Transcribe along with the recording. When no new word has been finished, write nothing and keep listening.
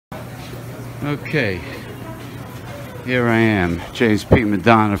Okay, here I am, James Pete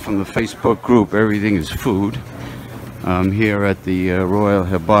Madonna from the Facebook group Everything is Food. I'm here at the Royal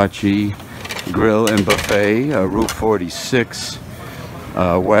Hibachi Grill and Buffet, Route 46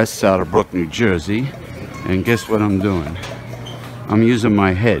 west out of Brook, New Jersey. And guess what I'm doing? I'm using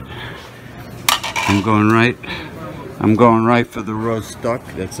my head. I'm going right for the roast duck.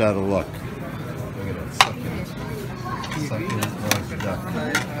 That's out of luck. Look at that, succulent roast duck.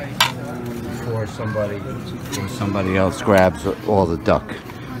 Before somebody else grabs all the duck,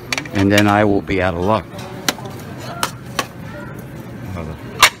 and then I will be out of luck.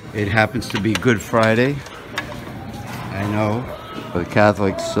 It happens to be Good Friday. I know the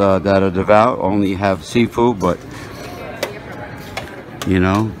Catholics that are devout only have seafood, but you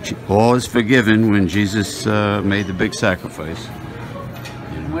know, all is forgiven when Jesus made the big sacrifice.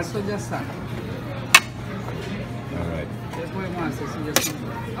 All right.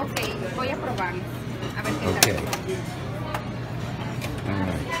 Okay, voy a probar. A ver qué Okay. tal. All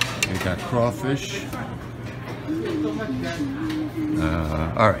right. We got crawfish.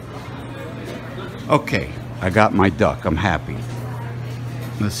 All right. Okay. I got my duck. I'm happy.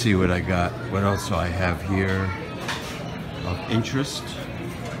 Let's see what I got. What else do I have here of interest?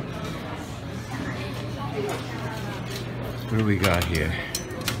 What do we got here?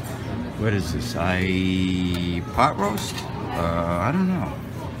 What is this? Pot roast? I don't know.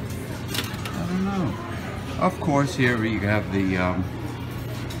 Of course, here you have the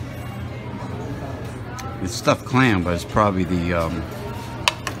it's stuffed clam, but it's probably the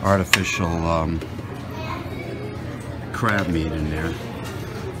artificial crab meat in there.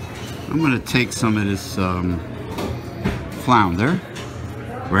 I'm gonna take some of this flounder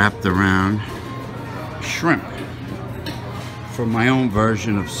wrapped around shrimp for my own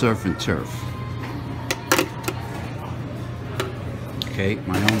version of surf and turf. Okay,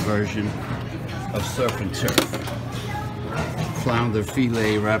 my own version of surf and turf. Flounder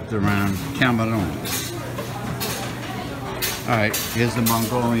filet wrapped around camarón. Alright, here's the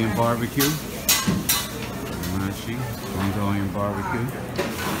Mongolian barbecue. Mongolian barbecue.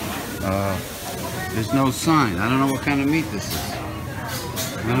 There's no sign. I don't know what kind of meat this is.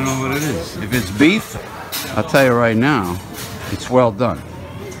 I don't know what it is. If it's beef, I'll tell you right now, it's well done.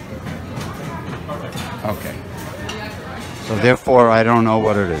 Okay. So therefore, I don't know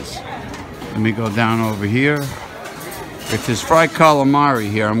what it is. Let me go down over here. If there's fried calamari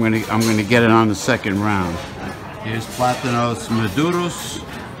here, I'm gonna get it on the second round. Here's platanos maduros.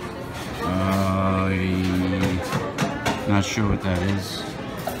 Not sure what that is.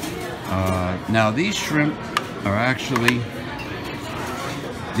 Now these shrimp are actually,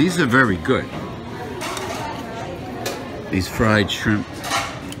 these are very good. These fried shrimp.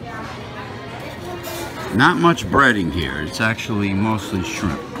 Not much breading here. It's actually mostly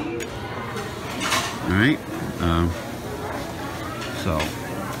shrimp. All right.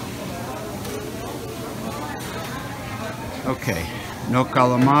 Okay. No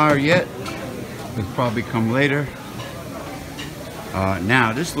calamari yet. It'll probably come later.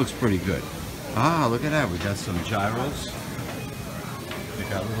 Now this looks pretty good. Ah, look at that. We got some gyros. We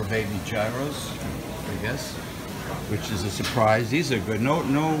got little baby gyros, I guess, which is a surprise. These are good. No,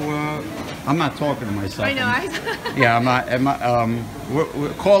 I'm not talking to myself. I know. Yeah, I'm not.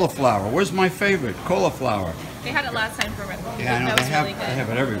 Cauliflower. Where's my favorite? Cauliflower. They had it last time for breakfast. Yeah, I know. That was really good. They have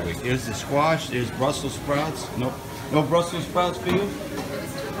it every week. There's the squash. There's Brussels sprouts. No Brussels sprouts for you? It was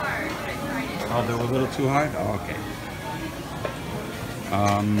too hard. I tried it. Oh, they were a little too hard? Oh, okay.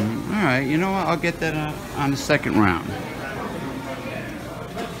 All right. You know what? I'll get that on the second round.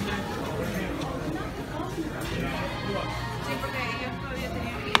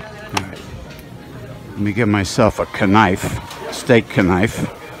 All right. Let me get myself a knife, steak knife.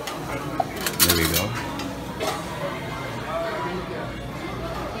 There we go.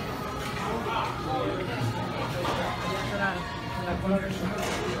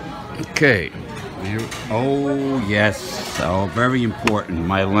 Okay. Oh, yes. Oh, very important.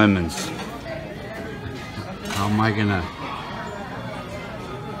 My lemons. How am I gonna...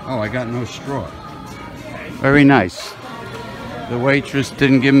 Oh, I got no straw. Very nice. The waitress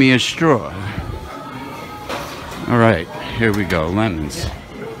didn't give me a straw. All right, here we go. Lemons.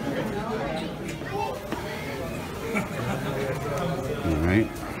 All right.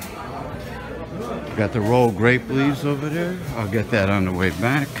 Got the rolled grape leaves over there. I'll get that on the way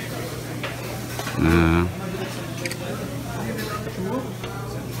back.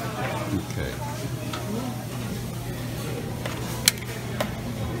 Okay.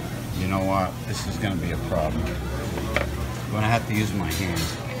 You know what? This is going to be a problem. I'm going to have to use my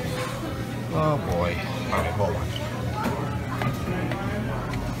hands. Oh boy. All right, hold on.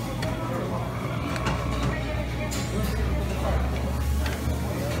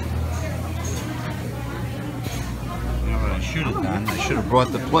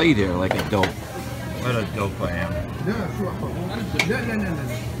 brought the plate here like a dope. What a dope I am.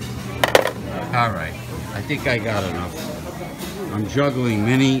 All right, I think I got enough. I'm juggling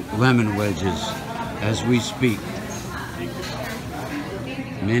many lemon wedges as we speak.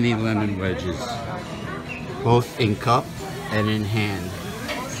 Many lemon wedges, both in cup and in hand.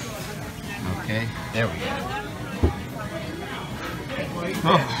 Okay, there we go.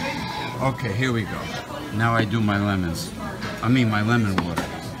 Oh, okay, here we go. Now I do my lemons. I mean my lemon water.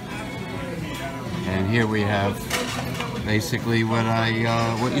 And here we have basically what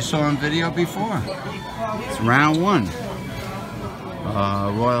what you saw on video before. It's round one.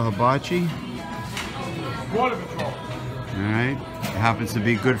 Royal Hibachi. All right. It happens to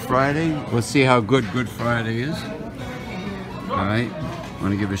be Good Friday. Let's see how good Good Friday is. All right. I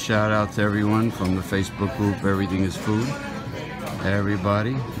want to give a shout out to everyone from the Facebook group Everything is Food.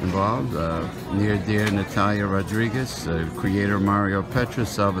 Everybody involved. Near dear Natalia Rodriguez, creator Mario Petra,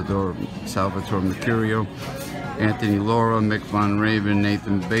 Salvatore Mercurio, Anthony Laura, Mick Von Raven,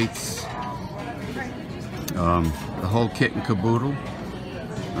 Nathan Bates, the whole kit and caboodle.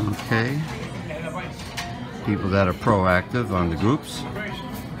 Okay. People that are proactive on the groups.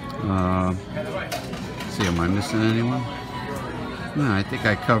 See, am I missing anyone? No, I think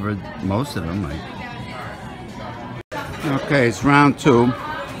I covered most of them. Okay, it's round two.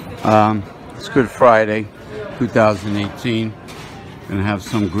 It's Good Friday, 2018. Gonna have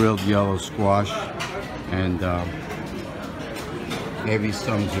some grilled yellow squash and maybe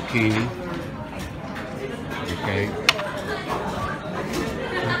some zucchini. Okay.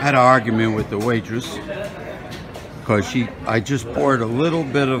 I had an argument with the waitress because I just poured a little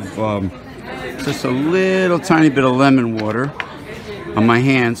bit of, just a little tiny bit of lemon water on my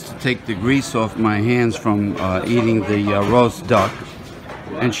hands to take the grease off my hands from eating the roast duck,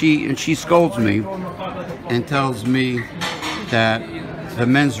 and she scolds me and tells me that the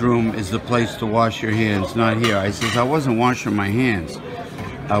men's room is the place to wash your hands, not here. I says I wasn't washing my hands.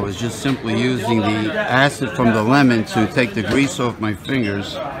 I was just simply using the acid from the lemon to take the grease off my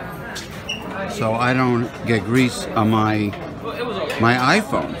fingers so I don't get grease on my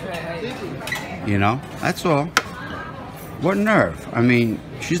iPhone. You know, that's all. What nerve? I mean,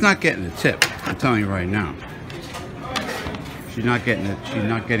 she's not getting a tip. I'm telling you right now. She's not getting it. She's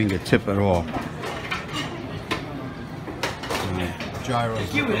not getting a tip at all.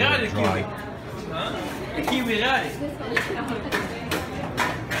 Gyros are dry.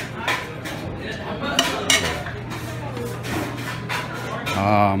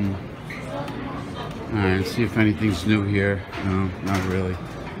 All right, let's see if anything's new here. No, not really.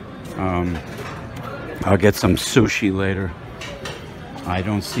 I'll get some sushi later. I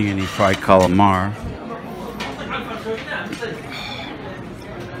don't see any fried calamari.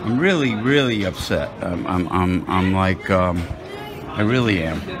 I'm really upset. I'm like, I really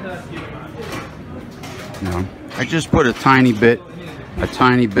am. You know, I just put a tiny bit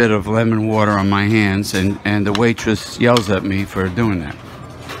of lemon water on my hands, and the waitress yells at me for doing that.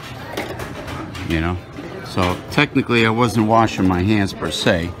 You know, so technically I wasn't washing my hands per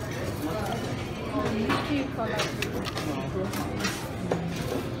se.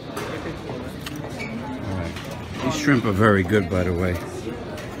 These shrimp are very good, by the way.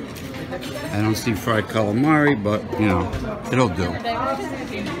 I don't see fried calamari, but you know, it'll do.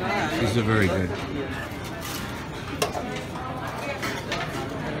 These are very good.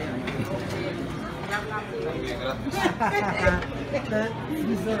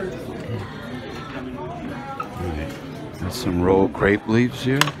 Alright, there's some rolled grape leaves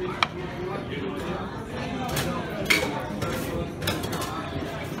here.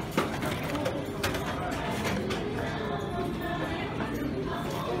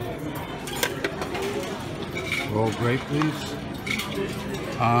 Rolled grape leaves.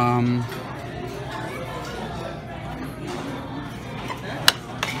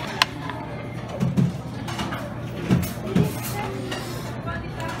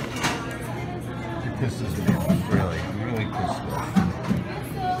 It pisses me off, really. I'm really pissed off.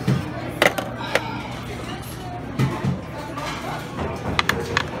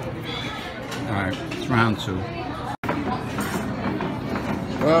 Alright, it's round two.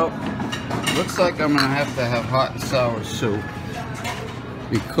 Well, looks like I'm gonna have to have hot and sour soup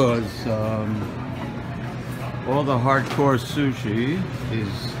because all the hardcore sushi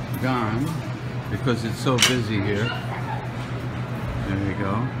is gone because it's so busy here. There we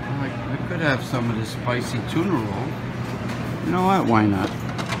go. I could have some of this spicy tuna roll. You know what? Why not?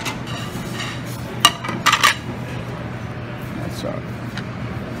 That's all right.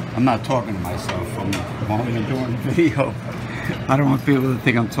 I'm not talking to myself. I'm only doing a video. I don't want people to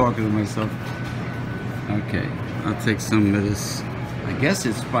think I'm talking to myself. Okay, I'll take some of this I guess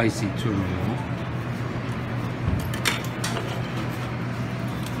it's spicy tuna roll.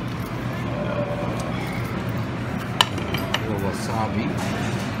 A little wasabi.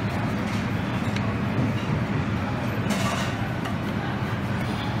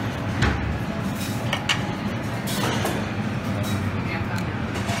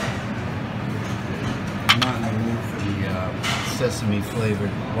 Sesame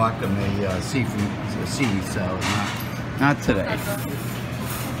flavored wakame seafood salad. Not today.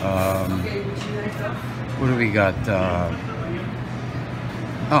 What do we got?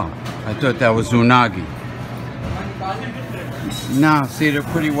 Oh, I thought that was unagi. No, see, they're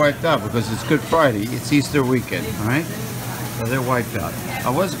pretty wiped out because it's Good Friday. It's Easter weekend, all right? So they're wiped out. I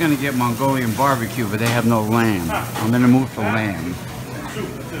was going to get Mongolian barbecue, but they have no lamb. I'm in the mood for lamb.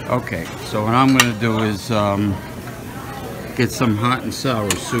 Okay, so what I'm going to do is get some hot and sour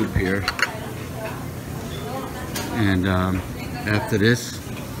soup here, and after this,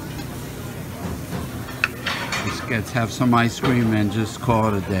 let's have some ice cream and just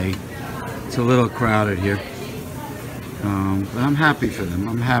call it a day. It's a little crowded here, but I'm happy for them.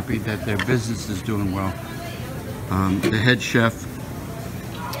 I'm happy that their business is doing well. The head chef,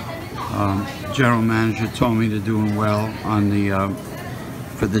 general manager, told me they're doing well on the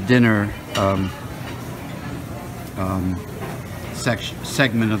for the dinner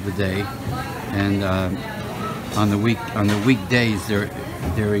segment of the day, and on the weekdays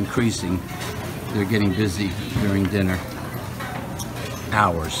they're increasing. They're getting busy during dinner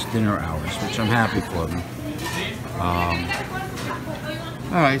hours, which I'm happy for them.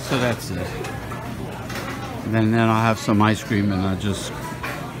 All right, so that's it. And then I'll have some ice cream, and I'll just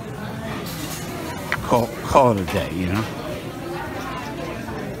call it a day, you know.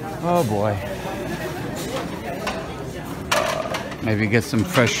 Oh boy. Maybe get some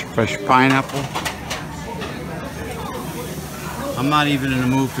fresh pineapple. I'm not even in the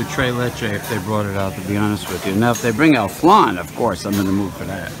mood for tres leche if they brought it out, to be honest with you. Now, if they bring out flan, of course, I'm in the mood for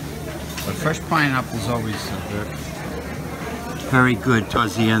that. But fresh pineapple is always very good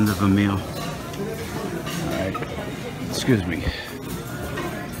towards the end of a meal. All right. Excuse me.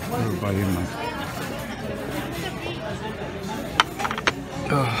 Everybody in my...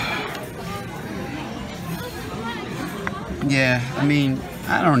 Yeah, I mean,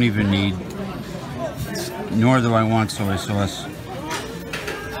 I don't even need, nor do I want soy sauce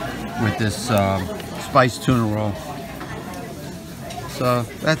with this spiced tuna roll. So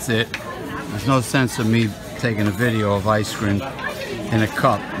that's it. There's no sense of me taking a video of ice cream in a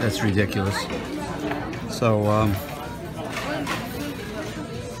cup. That's ridiculous. So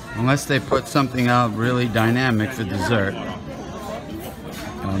unless they put something out really dynamic for dessert,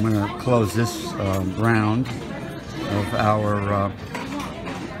 I'm going to close this round of our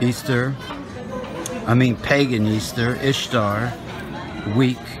pagan Easter, Ishtar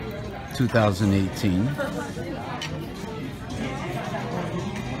week 2018.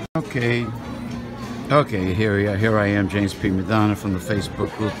 Okay, here I am, James P. Madonna from the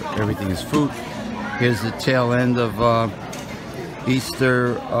Facebook group Everything is Food. Here's the tail end of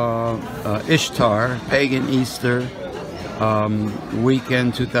Easter, Ishtar, pagan Easter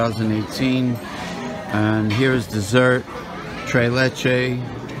weekend 2018. And here's dessert, tres leche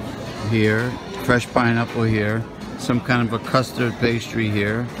here, fresh pineapple here, some kind of a custard pastry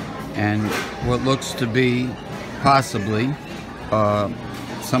here, and what looks to be possibly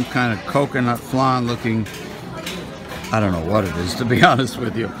some kind of coconut flan looking, I don't know what it is, to be honest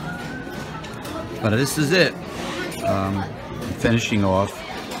with you. But this is it. Finishing off,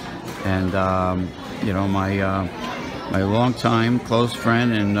 and you know, my longtime close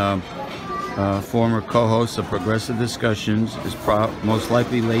friend and former co-host of Progressive Discussions is most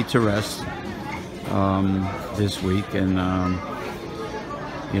likely laid to rest this week, and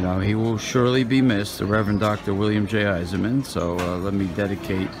you know, he will surely be missed, the Reverend Dr. William J. Eisenman. So let me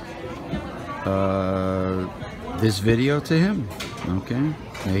dedicate this video to him. Okay,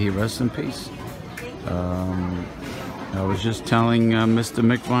 may he rest in peace. I was just telling Mr.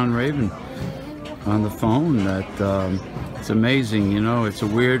 Mick Von Raven on the phone that it's amazing, you know, it's a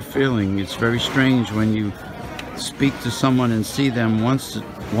weird feeling. It's very strange when you speak to someone and see them once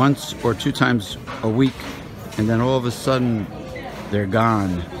or two times a week, and then all of a sudden they're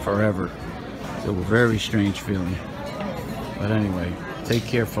gone forever. It's a very strange feeling. But anyway, take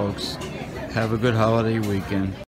care, folks. Have a good holiday weekend.